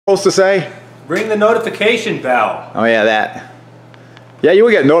Supposed to say? Ring the notification bell. Oh yeah, that. Yeah, you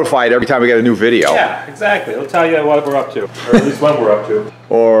will get notified every time we get a new video. Yeah, exactly. It'll tell you what we're up to, or at least when we're up to.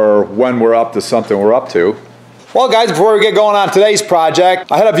 Or when we're up to something we're up to. Well guys, before we get going on today's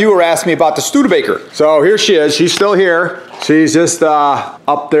project, I had a viewer ask me about the Studebaker. So here she is, she's still here. She's just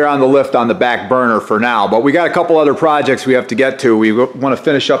up there on the lift on the back burner for now. But we got a couple other projects we have to get to. We want to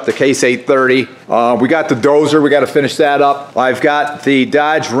finish up the Case 830. We got the dozer, we got to finish that up. I've got the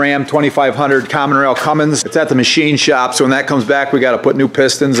Dodge Ram 2500 Common Rail Cummins. It's at the machine shop, so when that comes back, we got to put new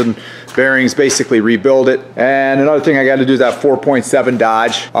pistons and bearings, basically rebuild it. And another thing I got to do is that 4.7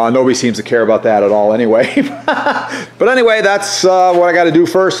 Dodge. Nobody seems to care about that at all anyway. But anyway, that's what I got to do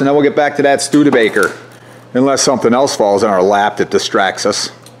first, and then we'll get back to that Studebaker. Unless something else falls in our lap that distracts us.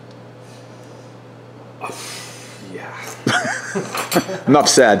 Yeah. Enough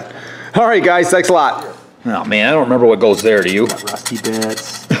said. All right, guys, thanks a lot. Oh man, I don't remember what goes there. Do you? Rusty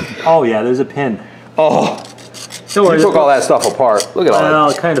bits. Oh yeah, there's a pin. Oh, don't worry, you took all that stuff apart. Look at all that. Well,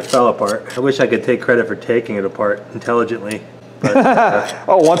 it kind of fell apart. I wish I could take credit for taking it apart intelligently. But,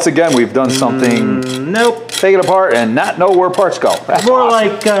 oh, once again, we've done something. Nope. Take it apart and not know where parts go. That's more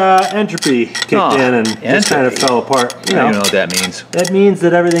awesome. Like entropy kicked in and just kind of fell apart. I don't even know what that means. That means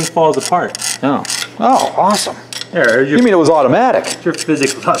that everything falls apart. Oh, oh, awesome. There, you mean it was automatic? It's your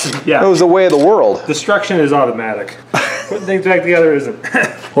physics lesson. Yeah. It was the way of the world. Destruction is automatic. Putting things back together isn't.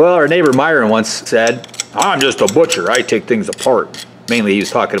 Well, our neighbor Myron once said, "I'm just a butcher. I take things apart." Mainly, he was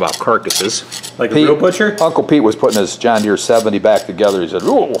talking about carcasses. Like a real butcher? Uncle Pete was putting his John Deere 70 back together. He said,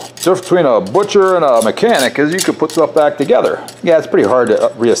 "Oh, the difference between a butcher and a mechanic is you could put stuff back together." Yeah, it's pretty hard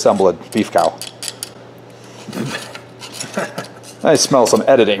to reassemble a beef cow. I smell some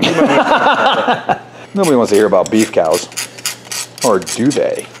editing. Nobody wants to hear about beef cows. Or do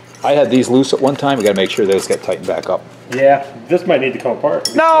they? I had these loose at one time. We got to make sure those get tightened back up. Yeah, this might need to come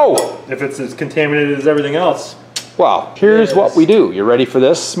apart. No! If it's as contaminated as everything else. Well, here's what we do. You ready for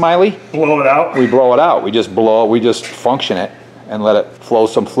this, Smiley? Blow it out? We blow it out. We just function it and let it flow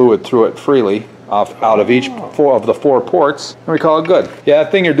some fluid through it freely out of each of the four ports, and we call it good. Yeah,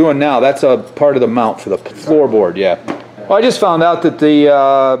 that thing you're doing now, that's a part of the mount for the floorboard, yeah. Well, I just found out that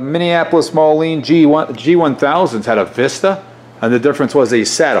the Minneapolis Moline G1000s had a Vista, and the difference was they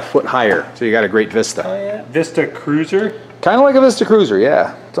sat a foot higher, so you got a great Vista. Oh, yeah. Vista Cruiser? Kind of like a Vista Cruiser,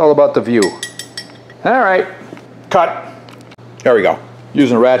 yeah. It's all about the view. All right. Cut. There we go.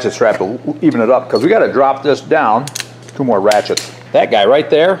 Using a ratchet strap to even it up because we got to drop this down. 2 more ratchets. That guy right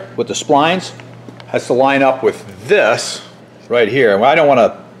there with the splines has to line up with this right here. Well, I don't want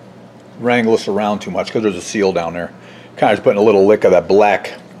to wrangle this around too much because there's a seal down there. Kind of just putting a little lick of that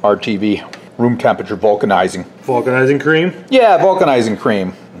black RTV room temperature vulcanizing. Vulcanizing cream? Yeah, vulcanizing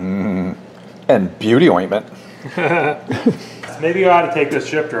cream. And beauty ointment. Maybe you ought to take this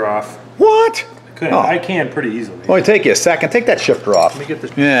shifter off. What? Oh. I can pretty easily. Only take you a second. Take that shifter off. Let me get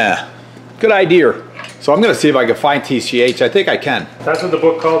this. Yeah, good idea. So I'm going to see if I can find TCH. I think I can. That's what the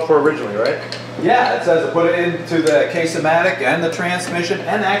book called for originally, right? Yeah, it says to put it into the case of matic and the transmission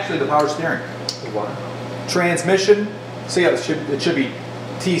and actually the power steering. What? Transmission. See, it should be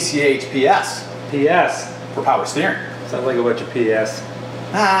TCH PS. PS. For power steering. Sounds like a bunch of PS.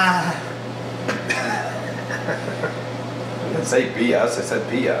 Ah. I didn't say BS. I said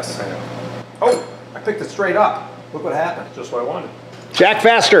PS. I know. Oh, I picked it straight up. Look what happened. Just what I wanted. Jack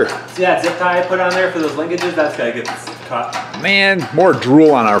faster. See that zip tie I put on there for those linkages? That's gotta get this cut. Man, more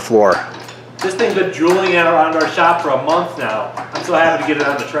drool on our floor. This thing's been drooling around our shop for a month now. I'm so happy to get it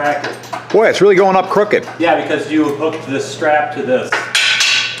on the tractor. Boy, it's really going up crooked. Yeah, because you hooked this strap to this.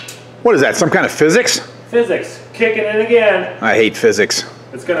 What is that, some kind of physics? Physics. Kicking it again. I hate physics.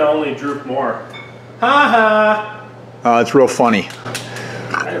 It's gonna only droop more. Ha ha. It's real funny.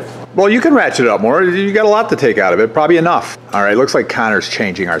 Well, you can ratchet it up more. You got a lot to take out of it. Probably enough. All right, looks like Connor's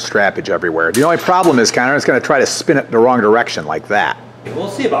changing our strappage everywhere. The only problem is Connor is going to try to spin it the wrong direction like that. We'll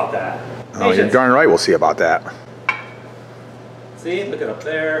see about that. Oh, you're darn right we'll see about that. See, look it up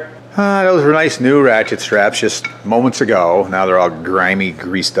there. Those were nice new ratchet straps just moments ago. Now they're all grimy,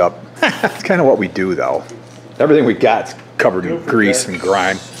 greased up. That's kind of what we do, though. Everything we got's covered in grease and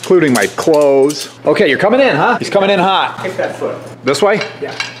grime, including my clothes. Okay, you're coming in, huh? He's coming in hot. Kick that foot. This way?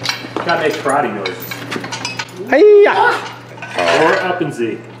 Yeah. Gotta make karate noises. Hey-ya! Or up and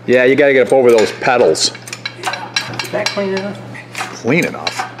Z. Yeah, you gotta get up over those pedals. Is that clean enough? Clean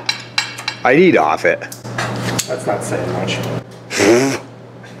enough? I'd eat off it. That's not saying much.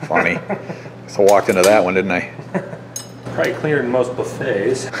 Funny. So I walked into that one, didn't I? Probably cleaner than most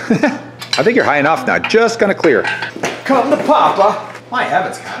buffets. I think you're high enough now. Just gonna clear. Come to Papa. My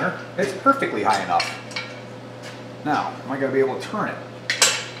heavens, Connor. It's perfectly high enough. Now, am I gonna be able to turn it?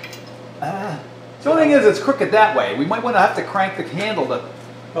 The only thing is, it's crooked that way. We might want to have to crank the handle to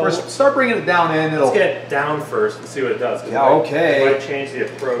first start bringing it down in. Let's get it down first and see what it does. Yeah, okay. It might change the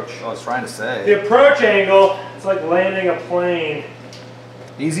approach. I was trying to say. The approach angle, it's like landing a plane.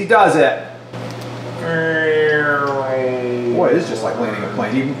 Easy does it. Boy, it is just like landing a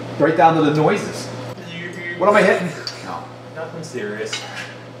plane, even right down to the noises. What am I hitting? No. Nothing serious.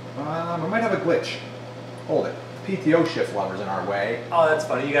 We might have a glitch. Hold it. PTO shift lever's in our way. Oh, that's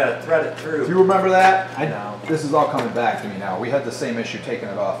funny. You gotta thread it through. Do you remember that? I know. This is all coming back to me now. We had the same issue taking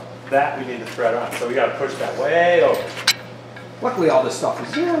it off. That we need to thread on, so we gotta push that way over. Luckily, all this stuff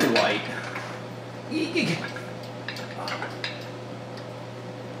is very light.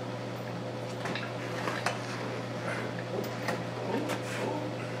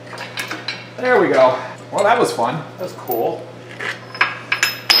 There we go. Well, that was fun. That was cool.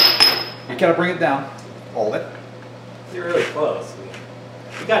 You gotta bring it down. Hold it. You're really close.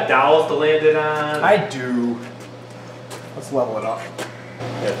 You got dowels to land it on. I do. Let's level it up.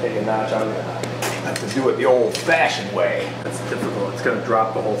 You gotta take a notch on it. Have to do it the old-fashioned way. That's difficult. It's gonna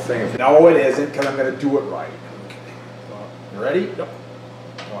drop the whole thing. No, it isn't, because I'm gonna do it right. Okay. You ready? Yep.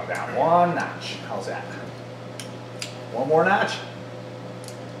 Going down one notch. How's that? One more notch.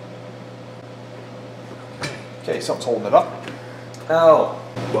 Okay, something's holding it up. Oh.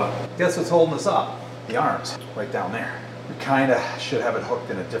 What? Guess what's holding us up? The arms, right down there. We kind of should have it hooked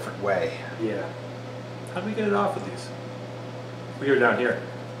in a different way. Yeah. How do we get it off with these? We were down here.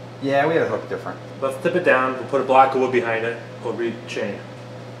 Yeah, we had it hooked different. Let's tip it down. We'll put a block of wood behind it. We'll read chain.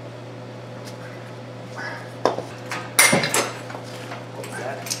 What was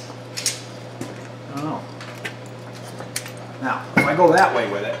that? I don't know. Now, if I go that way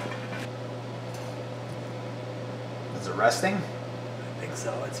with it, is it resting? I think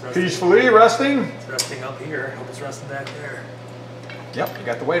so. It's resting. Peacefully resting? It's resting up here. I hope it's resting back there. Yep, you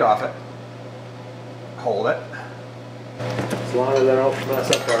got the weight off it. Hold it. As long as I don't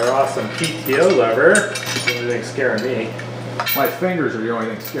mess up our awesome PTO lever, it's the only thing scaring me. My fingers are the only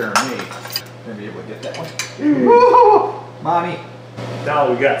thing scaring me. Maybe able to get that one. Woo! Mommy.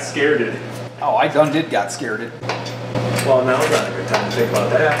 Now we got scared. Oh, I done did got scared. Well, now's not a good time to think about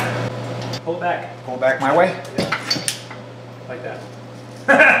that. Pull it back. Pull it back my way? Yeah. Like that.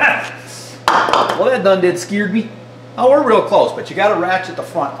 Well, that done did scared me. Oh, we're real close, but you got to ratchet the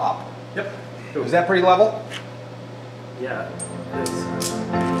front up. Yep. Is that pretty level? Yeah, it is.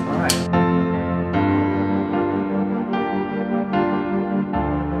 All right.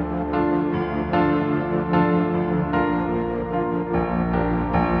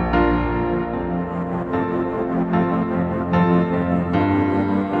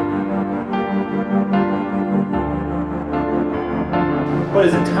 But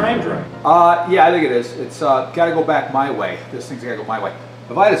is it timed right? Yeah, I think it is. It's got to go back my way. This thing's got to go my way.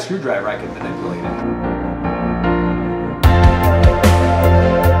 If I had a screwdriver, I could manipulate it.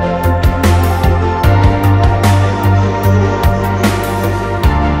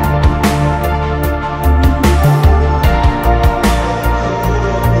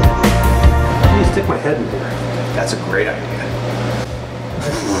 Stick my head in here. That's a great idea.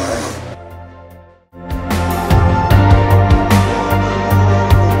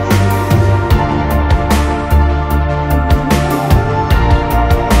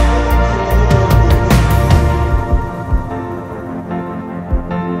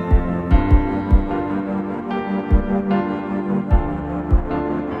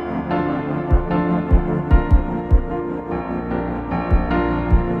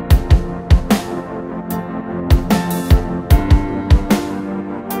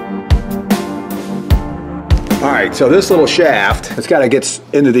 Alright, so this little shaft, it's got to get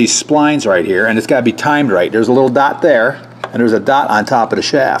into these splines right here, and it's got to be timed right. There's a little dot there, and there's a dot on top of the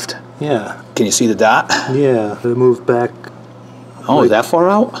shaft. Yeah. Can you see the dot? Yeah, it moved back. Oh, right, is that far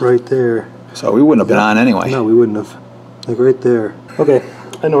out? Right there. So we wouldn't have been on anyway. No, we wouldn't have. Like right there. Okay,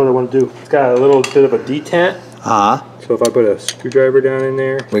 I know what I want to do. It's got a little bit of a detent. Uh-huh. So if I put a screwdriver down in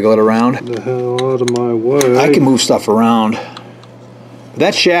there. Wiggle it around. Get the hell out of my way. I can move stuff around.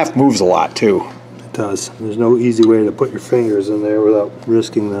 That shaft moves a lot too. It does. There's no easy way to put your fingers in there without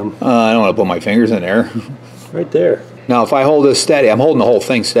risking them. I don't want to put my fingers in there. Right there. Now if I hold this steady, I'm holding the whole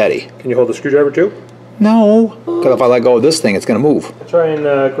thing steady. Can you hold the screwdriver too? No, because if I let go of this thing, it's going to move. I try and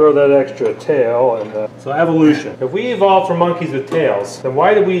grow that extra tail. And so evolution. If we evolved from monkeys with tails, then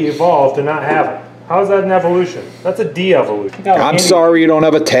why did we evolve to not have them? How is that an evolution? That's a de-evolution. I'm sorry you don't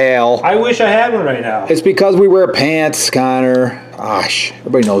have a tail. I wish I had one right now. It's because we wear pants, Connor. Gosh,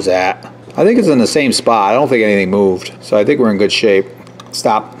 everybody knows that. I think it's in the same spot. I don't think anything moved. So I think we're in good shape.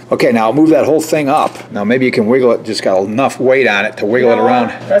 Stop. Okay, now move that whole thing up. Now maybe you can wiggle it, just got enough weight on it to wiggle it around.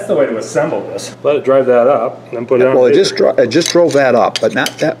 That's the way to assemble this. Let it drive that up, and then put it on. Well, it just drove that up, but not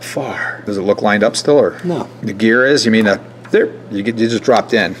that far. Does it look lined up still, or? No. The gear is? You mean, there, you just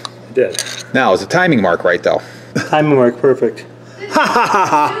dropped in. It did. Now, is the timing mark right, though? Timing mark, perfect. Ha ha ha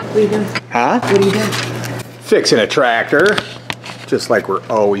ha! What are you doing? Huh? What are you doing? Fixing a tractor, just like we're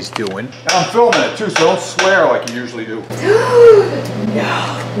always doing. And I'm filming it too, so don't swear like you usually do.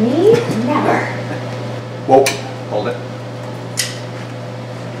 No. Me? Never. Whoa, hold it.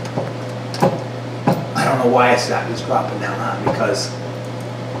 I don't know why it's not just dropping down on, because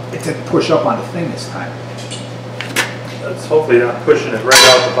it didn't push up on the thing this time. That's hopefully not pushing it right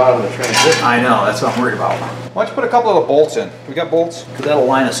out the bottom of the transition. I know, that's what I'm worried about. Why don't you put a couple of the bolts in? We got bolts? Because that'll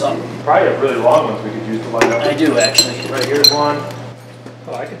line us up. Probably have really long ones we could use to line up. I do, actually. Right here's one.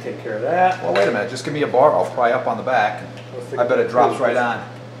 Oh, I can take care of that. Well, wait a minute, just give me a bar. I'll pry up on the back. I bet it drops right on.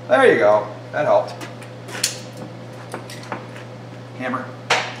 There you go. That helped. Hammer.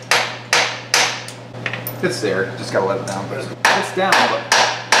 It's there, just gotta let it down. It's down, but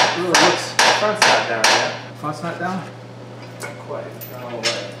it really looks. The front's not down yet. Front's not down? Not quite. Not all the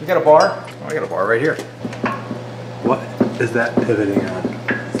way. You got a bar? Oh, I got a bar right here. What is that pivoting on?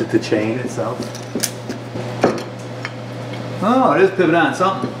 Is it the chain itself? Oh, it is pivoting on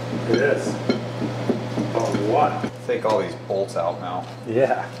something. It is. Oh, what? Take all these bolts out now.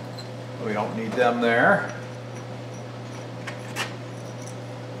 Yeah. We don't need them there.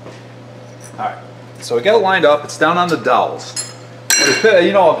 All right, so we got it lined up. It's down on the dowels. But it's,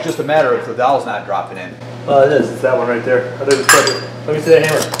 you know, just a matter of the dowel's not dropping in. Oh, it is. It's that one right there. I just let me see that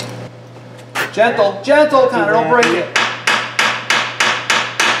hammer. Gentle, gentle, Connor, don't break it.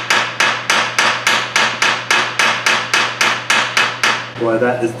 Boy,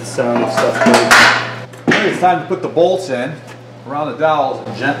 that is the sound of stuff going. I think it's time to put the bolts in around the dowels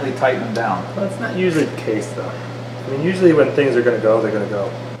and gently tighten them down. Well, that's not usually the case, though. I mean, usually when things are going to go, they're going to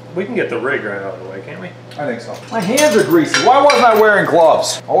go. We can get the rig right out of the way, can't we? I think so. My hands are greasy. Why wasn't I wearing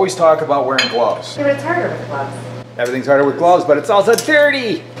gloves? Always talk about wearing gloves. Yeah, but it's harder with gloves. Everything's harder with gloves, but it's also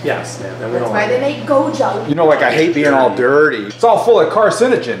dirty. Yes, man. That's why they make Gojo. You know, like I hate being all dirty. It's all full of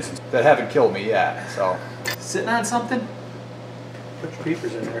carcinogens that haven't killed me yet, so. Sitting on something? Put your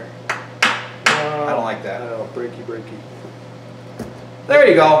peepers in there. I don't like that. Oh, breaky, breaky. There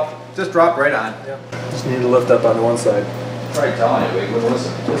you go. Just dropped right on. Yep. Just need to lift up on one side. Try telling you, but you wouldn't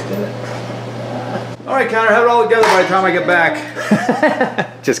listen. Just did it. All right, Connor, have it all together by the time I get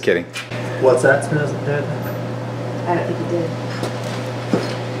back. Just kidding. What's that? I don't think you did.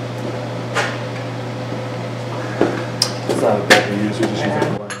 It's not a bad use. We just use it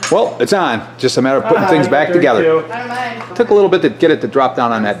for line. Well, it's on. Just a matter of putting things back together. I don't mind. Took a little bit to get it to drop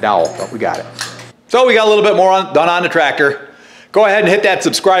down on that dowel, but we got it. So we got a little bit more done on the tractor. Go ahead and hit that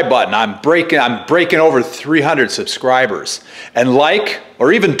subscribe button. I'm breaking over 300 subscribers. And like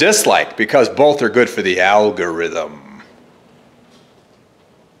or even dislike, because both are good for the algorithm.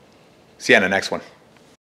 See you on the next one.